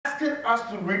asking us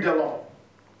to read the law.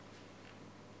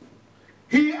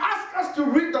 He asked us to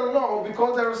read the law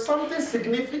because there is something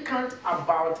significant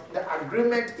about the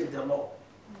agreement in the law.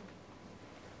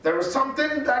 There is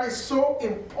something that is so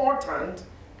important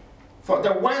for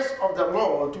the words of the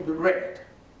law to be read.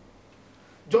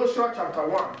 Joshua chapter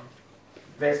 1,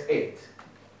 verse 8.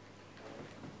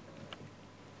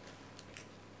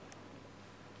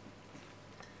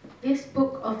 This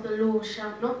book of the law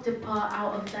shall not depart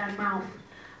out of thy mouth,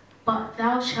 but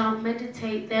thou shalt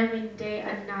meditate therein day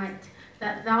and night,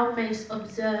 that thou mayest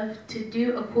observe to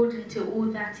do according to all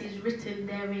that is written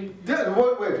therein.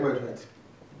 Wait.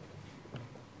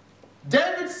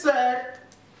 David said,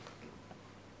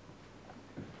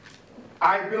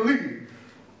 I believe,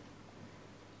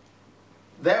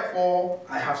 therefore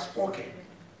I have spoken.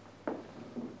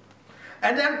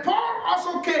 And then Paul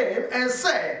also came and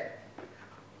said,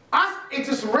 as it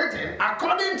is written,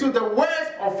 according to the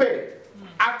words of faith,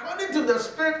 according to the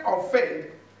spirit of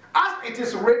faith, as it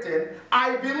is written,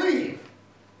 I believe,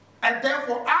 and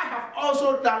therefore I have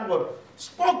also done what?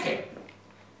 Spoken.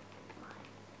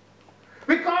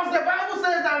 Because the Bible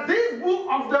says that this book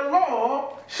of the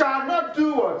law shall not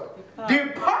do what?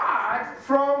 Depart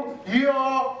from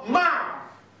your mouth,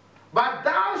 but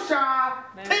thou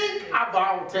shalt think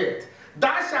about it.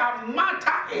 Thou shalt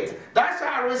mutter it. Thou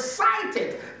shalt recite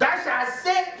it. Thou shalt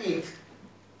say it.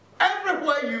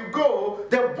 Everywhere you go,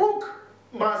 the book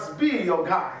must be your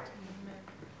guide.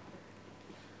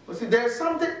 You see, there's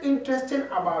something interesting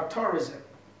about tourism.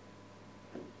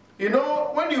 You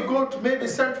know, when you go to maybe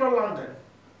central London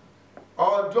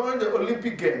or during the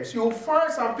Olympic Games, you'll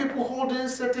find some people holding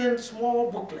certain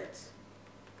small booklets.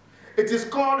 It is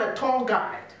called a tour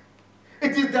guide.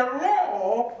 It is the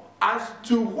law as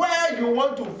to where you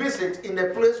want to visit in the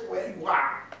place where you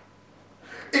are.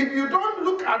 If you don't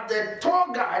look at the tour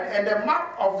guide and the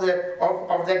map of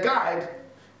the guide,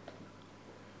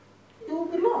 you will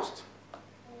be lost.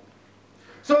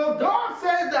 So God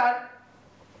says that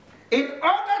in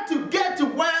order to get to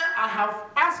where I have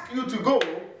asked you to go,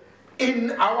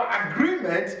 in our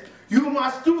agreement, you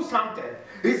must do something.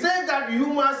 He says that you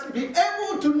must be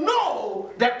able to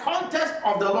know the context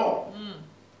of the law.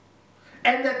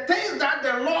 And the things that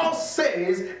the law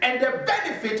says and the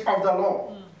benefit of the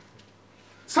law.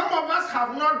 Some of us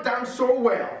have not done so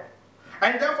well.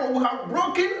 And therefore we have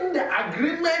broken the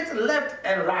agreement left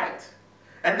and right.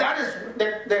 And that is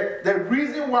the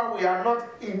reason why we are not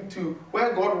into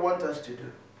where God wants us to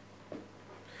do.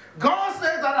 God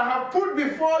says that I have put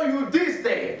before you this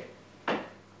day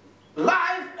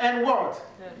life and what?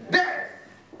 Death.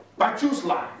 But choose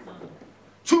life.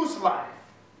 Choose life.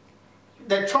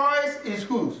 The choice is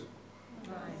whose?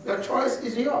 The choice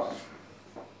is yours.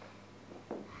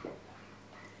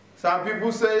 Some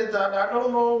people say that I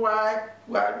don't know why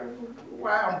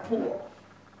I'm poor.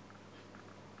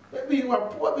 Maybe you are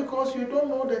poor because you don't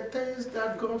know the things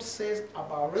that God says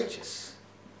about riches.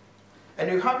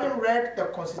 And you haven't read the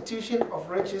constitution of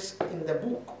riches in the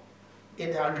book,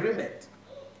 in the agreement.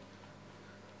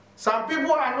 Some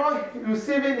people are not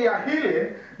receiving their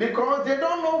healing because they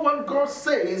don't know what God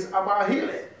says about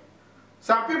healing.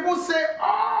 Some people say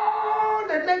all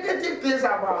the negative things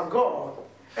about God,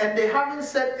 and they haven't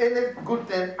said any good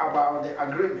thing about the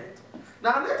agreement.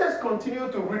 Now let us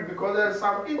continue to read because there's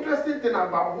some interesting thing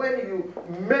about when you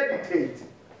meditate.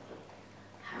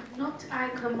 Have not I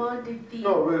commanded thee?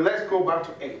 No, let's go back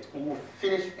to 8. We will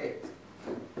finish 8.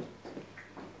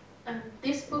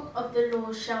 This book of the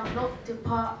law shall not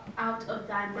depart out of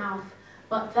thy mouth,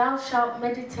 but thou shalt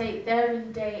meditate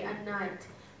therein day and night,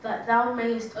 that thou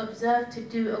mayest observe to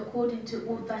do according to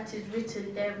all that is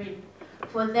written therein.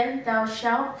 For then thou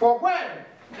shalt... For when?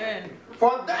 Then.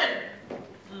 For then.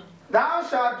 Thou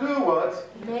shalt do what?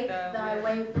 Make thy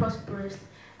way prosperous,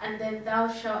 and then thou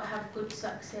shalt have good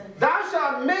success. Thou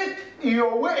shalt make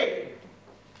your way.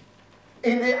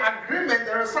 In the agreement,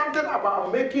 there is something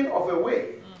about making of a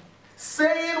way.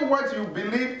 Saying what you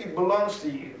believe it belongs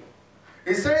to you.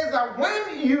 It says that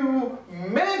when you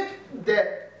make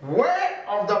the word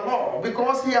of the law,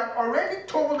 because he had already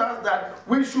told us that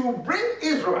we should bring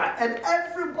Israel and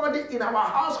everybody in our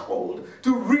household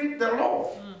to read the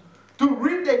law. To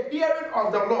read the hearing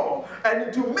of the law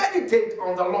and to meditate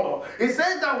on the law. It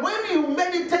says that when you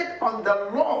meditate on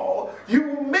the law, you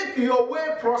will make your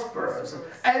way prosperous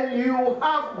and you will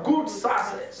have good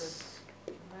success.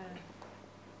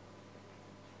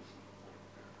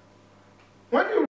 When you